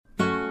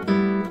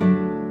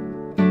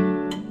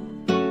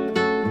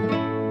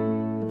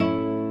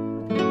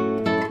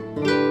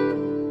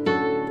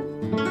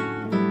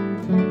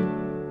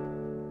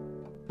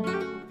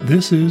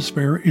This is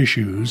Fair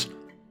Issues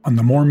on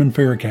the Mormon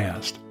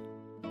Faircast.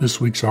 This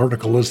week's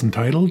article is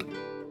entitled,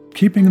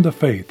 Keeping the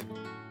Faith,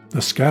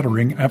 the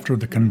Scattering After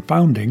the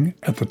Confounding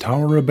at the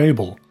Tower of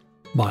Babel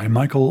by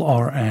Michael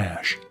R.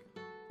 Ash.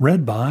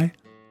 Read by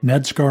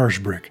Ned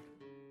Scarsbrick.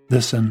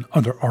 This and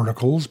other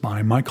articles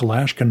by Michael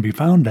Ash can be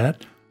found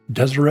at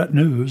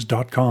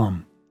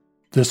DeseretNews.com.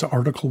 This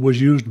article was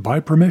used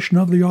by permission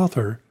of the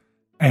author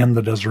and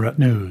the Deseret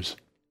News.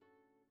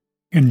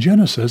 In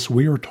Genesis,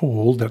 we are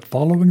told that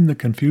following the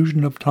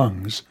confusion of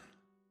tongues,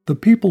 the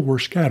people were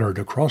scattered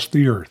across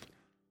the earth.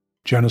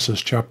 Genesis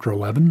chapter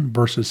 11,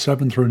 verses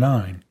 7 through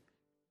 9.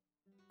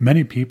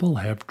 Many people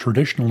have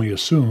traditionally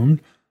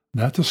assumed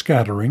that the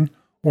scattering,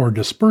 or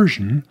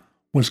dispersion,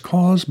 was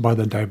caused by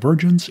the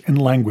divergence in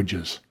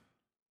languages.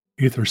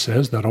 Ether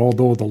says that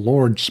although the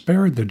Lord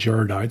spared the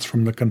Jaredites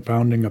from the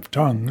confounding of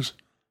tongues,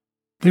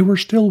 they were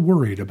still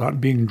worried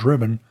about being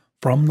driven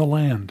from the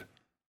land.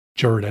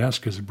 Jared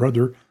asked his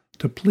brother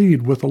to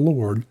plead with the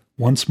Lord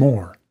once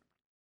more.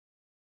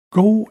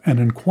 Go and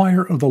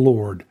inquire of the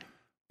Lord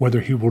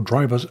whether he will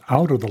drive us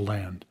out of the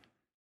land,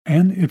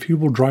 and if he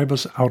will drive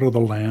us out of the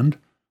land,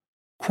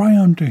 cry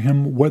unto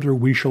him whether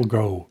we shall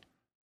go.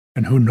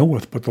 And who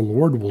knoweth but the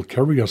Lord will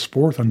carry us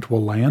forth unto a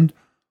land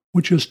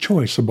which is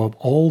choice above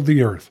all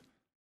the earth?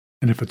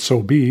 And if it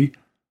so be,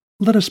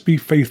 let us be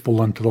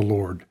faithful unto the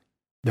Lord,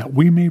 that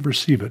we may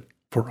receive it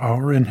for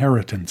our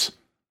inheritance.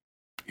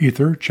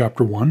 Ether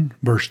chapter 1,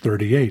 verse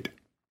 38.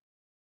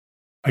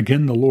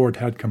 Again the Lord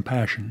had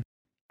compassion,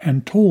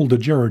 and told the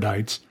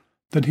Jaredites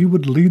that he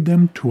would lead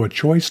them to a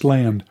choice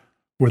land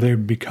where they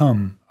would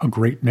become a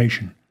great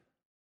nation.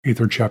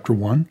 Ether chapter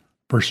 1,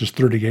 verses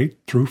 38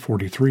 through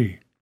 43.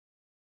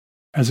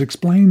 As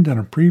explained in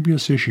a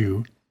previous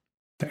issue,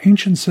 the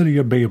ancient city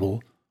of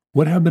Babel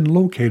would have been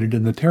located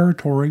in the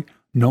territory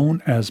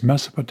known as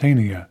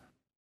Mesopotamia,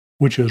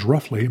 which is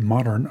roughly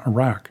modern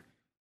Iraq.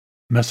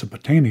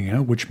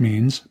 Mesopotamia, which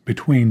means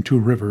between two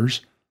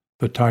rivers,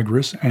 the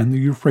Tigris and the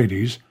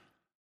Euphrates,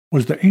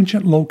 was the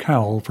ancient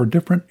locale for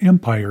different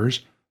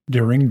empires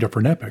during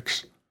different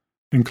epochs,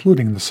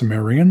 including the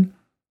Sumerian,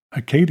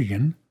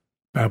 Akkadian,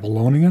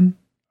 Babylonian,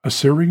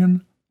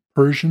 Assyrian,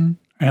 Persian,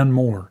 and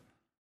more.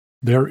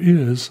 There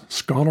is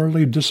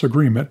scholarly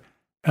disagreement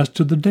as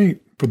to the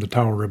date for the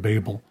Tower of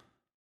Babel,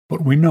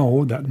 but we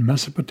know that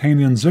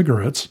Mesopotamian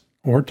ziggurats,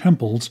 or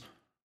temples,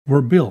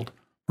 were built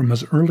from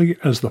as early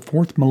as the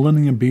 4th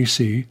millennium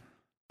BC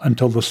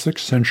until the 6th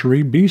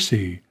century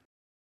BC.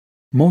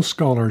 Most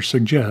scholars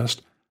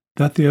suggest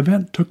that the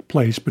event took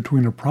place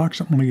between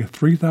approximately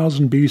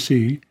 3000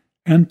 BC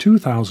and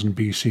 2000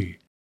 BC.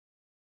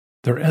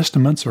 Their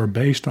estimates are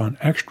based on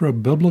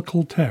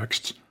extra-biblical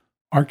texts,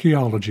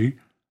 archaeology,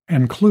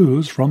 and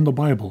clues from the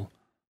Bible,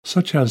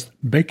 such as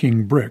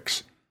baking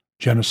bricks,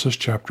 Genesis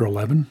chapter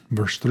 11,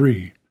 verse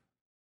 3.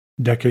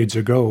 Decades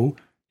ago,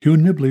 Hugh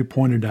Nibley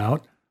pointed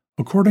out,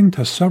 according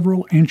to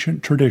several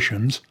ancient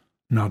traditions,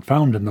 not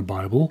found in the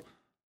Bible,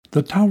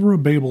 the Tower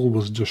of Babel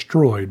was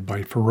destroyed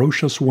by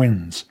ferocious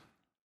winds.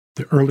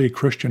 The early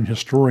Christian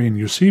historian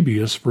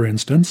Eusebius, for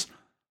instance,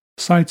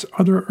 cites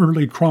other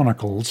early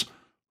chronicles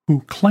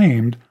who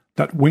claimed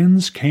that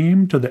winds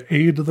came to the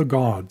aid of the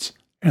gods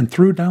and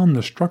threw down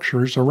the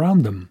structures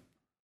around them.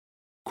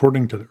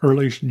 According to the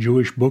earliest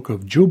Jewish book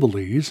of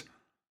Jubilees,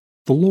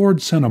 the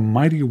Lord sent a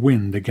mighty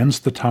wind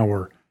against the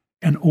tower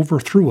and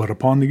overthrew it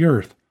upon the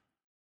earth.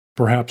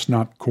 Perhaps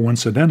not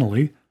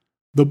coincidentally,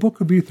 the Book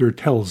of Ether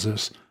tells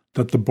us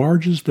that the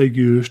barges they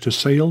used to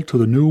sail to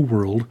the New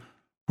World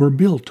were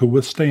built to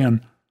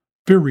withstand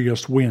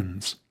furious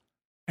winds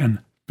and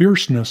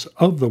fierceness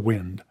of the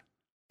wind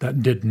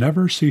that did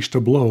never cease to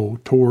blow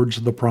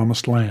towards the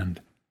promised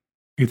land.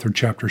 Ether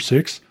chapter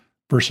 6,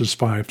 verses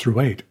 5 through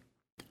 8.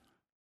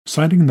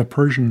 Citing the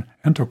Persian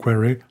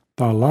antiquary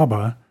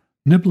Thalaba,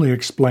 Nibley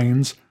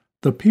explains,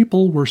 the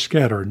people were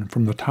scattered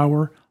from the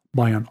tower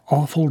by an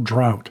awful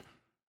drought,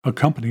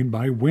 accompanied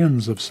by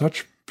winds of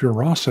such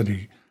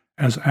ferocity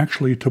as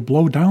actually to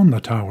blow down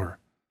the tower.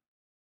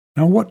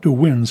 Now what do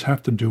winds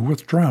have to do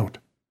with drought?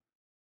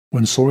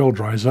 When soil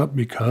dries up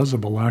because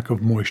of a lack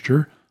of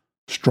moisture,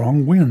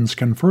 strong winds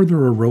can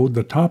further erode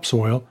the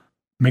topsoil,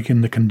 making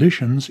the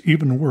conditions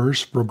even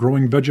worse for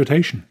growing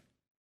vegetation.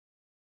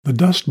 The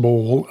Dust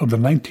Bowl of the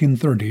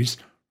 1930s,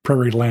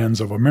 prairie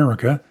lands of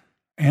America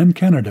and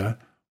Canada,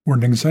 were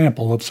an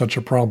example of such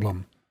a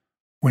problem.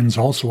 Winds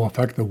also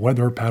affect the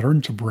weather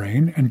patterns of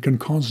rain and can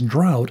cause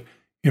drought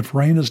if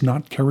rain is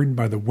not carried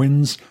by the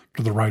winds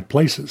to the right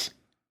places.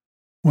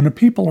 When a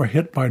people are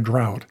hit by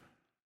drought,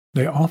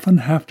 they often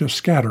have to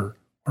scatter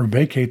or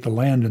vacate the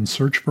land in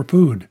search for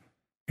food.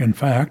 In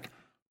fact,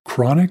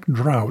 chronic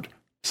drought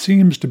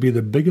seems to be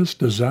the biggest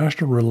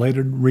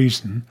disaster-related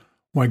reason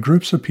why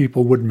groups of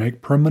people would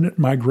make permanent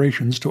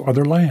migrations to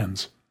other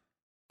lands.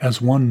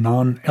 As one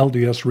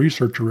non-LDS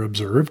researcher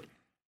observed,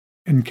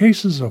 in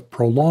cases of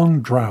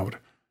prolonged drought,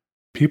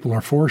 people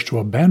are forced to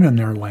abandon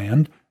their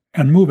land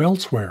and move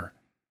elsewhere.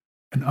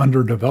 In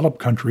underdeveloped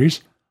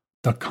countries,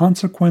 the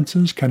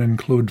consequences can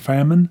include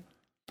famine,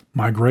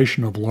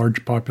 migration of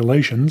large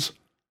populations,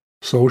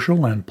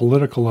 social and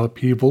political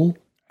upheaval,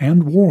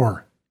 and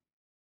war.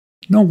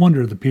 No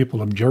wonder the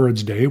people of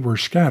Jared's day were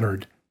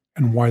scattered,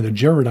 and why the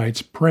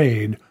Jaredites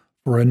prayed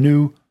for a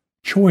new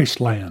choice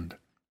land.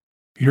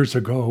 Years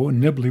ago,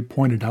 Nibley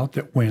pointed out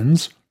that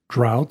winds,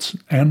 droughts,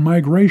 and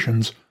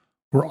migrations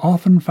were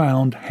often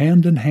found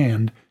hand in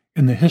hand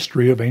in the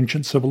history of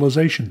ancient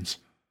civilizations.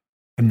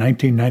 In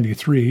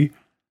 1993,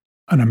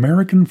 an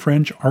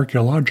American-French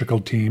archaeological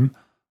team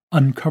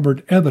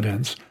uncovered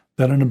evidence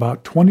that in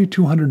about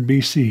 2200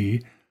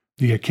 BC,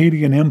 the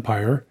Akkadian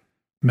Empire,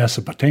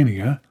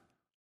 Mesopotamia,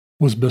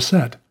 was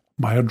beset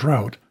by a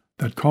drought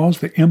that caused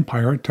the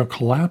empire to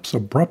collapse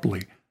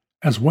abruptly,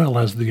 as well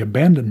as the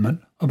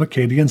abandonment of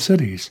Akkadian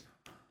cities.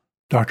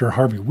 Dr.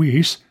 Harvey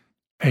Weiss,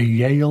 a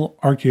Yale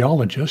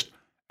archaeologist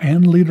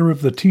and leader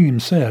of the team,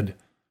 said,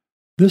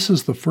 "This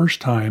is the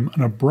first time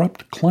an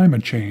abrupt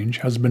climate change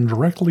has been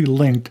directly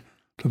linked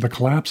to the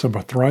collapse of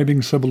a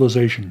thriving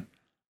civilization.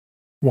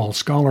 While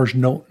scholars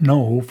don't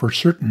know for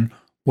certain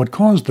what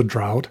caused the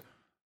drought,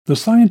 the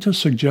scientists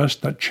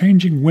suggest that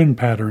changing wind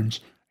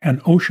patterns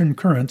and ocean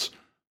currents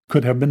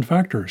could have been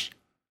factors."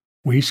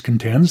 Weiss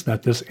contends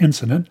that this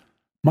incident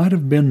might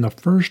have been the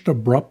first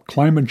abrupt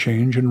climate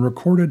change in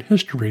recorded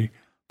history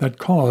that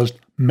caused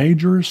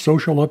major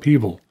social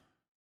upheaval.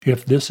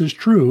 If this is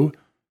true,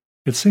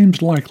 it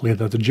seems likely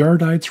that the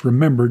Jaredites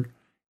remembered,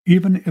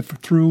 even if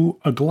through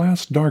a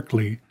glass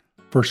darkly,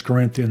 1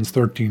 Corinthians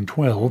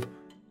 13:12,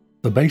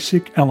 the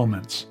basic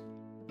elements,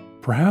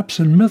 perhaps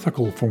in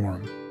mythical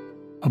form,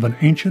 of an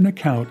ancient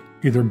account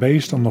either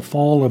based on the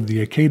fall of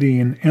the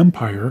Akkadian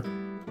Empire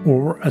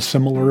or a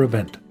similar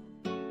event.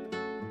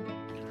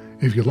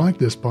 If you like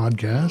this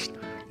podcast,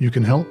 you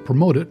can help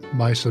promote it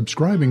by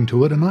subscribing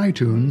to it in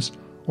iTunes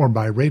or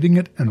by rating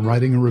it and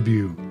writing a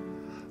review.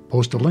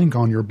 Post a link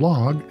on your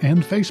blog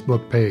and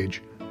Facebook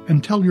page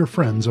and tell your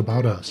friends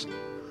about us.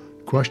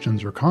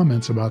 Questions or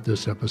comments about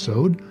this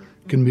episode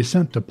can be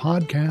sent to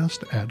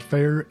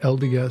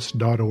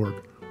podcast@fairlds.org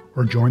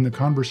or join the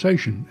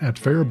conversation at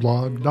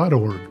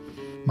fairblog.org.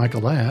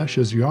 Michael Ash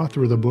is the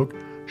author of the book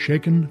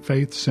Shaken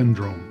Faith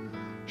Syndrome,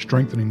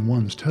 Strengthening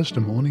One's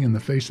Testimony in the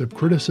Face of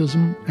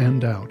Criticism and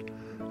Doubt,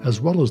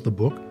 as well as the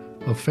book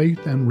of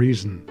Faith and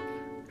Reason,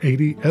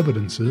 80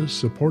 Evidences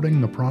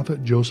Supporting the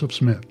Prophet Joseph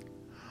Smith.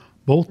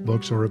 Both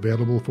books are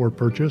available for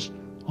purchase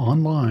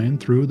online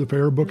through the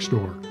Fair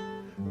Bookstore.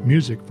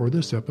 Music for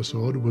this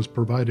episode was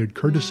provided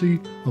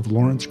courtesy of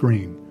Lawrence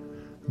Green.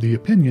 The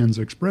opinions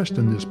expressed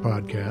in this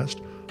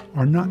podcast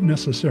are not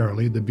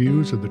necessarily the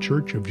views of the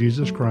Church of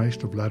Jesus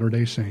Christ of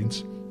Latter-day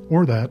Saints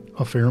or that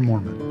of Fair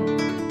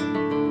Mormon.